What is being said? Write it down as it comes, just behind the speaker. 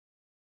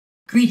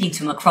Greetings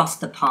from across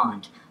the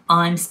pond.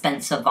 I'm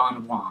Spencer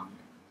Von Wong.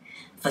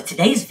 For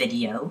today's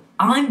video,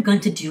 I'm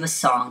going to do a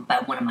song by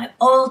one of my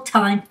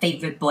all-time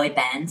favorite boy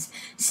bands,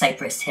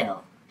 Cypress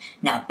Hill.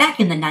 Now, back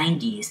in the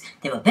 90s,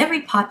 they were very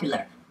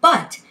popular,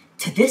 but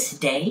to this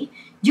day,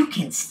 you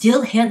can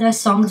still hear their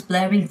songs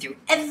blaring through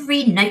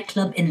every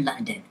nightclub in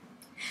London.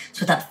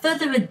 So without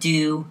further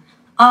ado,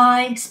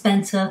 I,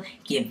 Spencer,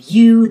 give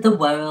you the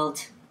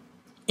world,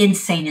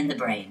 Insane in the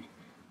Brain.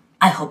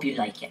 I hope you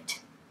like it.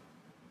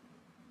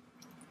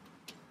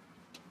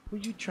 Were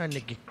you trying to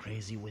get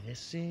crazy with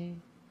this, eh?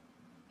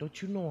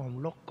 Don't you know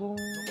I'm loco?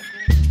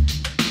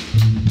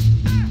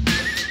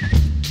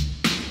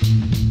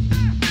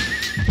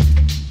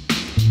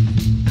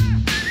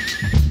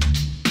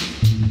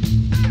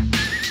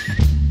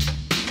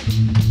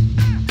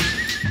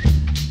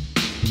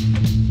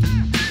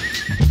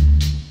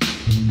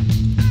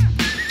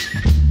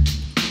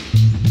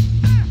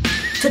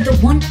 To the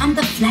one on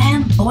the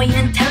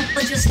flamboyant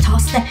temper, just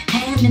toss the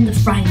hand in the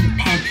frying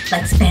pan.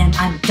 Like spam,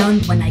 I'm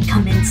done when I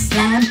come in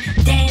slam.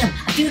 Damn,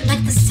 I feel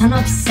like the son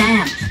of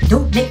Sam.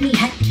 Don't make me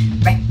hack,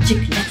 wreck,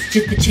 chick, let's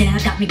just the chair.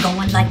 Got me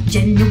going like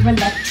General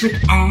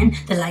Electric, and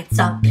the lights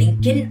are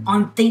blinking.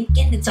 I'm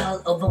thinking it's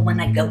all over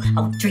when I go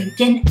out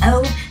drinking.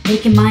 Oh,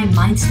 making my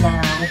mind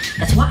slow.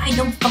 That's why I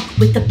don't fuck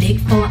with the big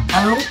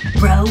 4-0.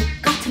 Bro,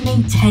 got to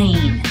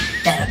maintain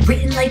that a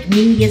Britain like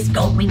me is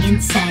going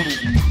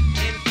insane.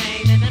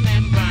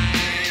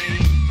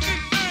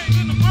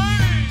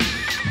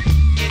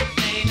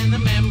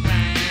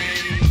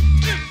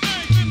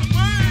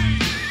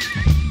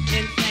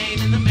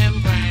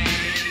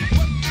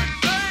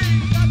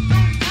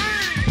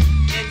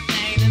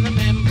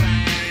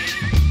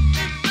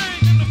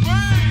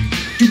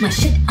 Do my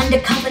shit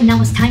undercover, now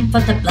it's time for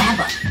the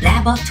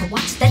blabber to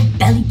watch that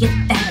belly get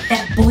fatter.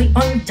 That boy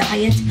on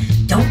diet,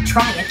 don't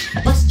try it.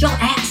 I bust your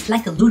ass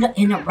like a looter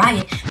in a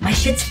riot. My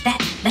shit's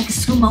fat like a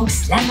sumo,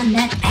 slamming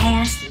that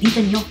ass,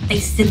 leaving your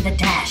face in the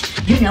dash.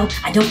 You know,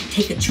 I don't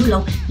take a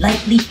chulo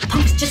lightly.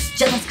 Punks just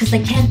jealous cause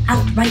they can't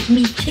outright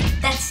me. Kick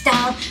that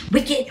style,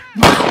 wicked,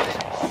 wow.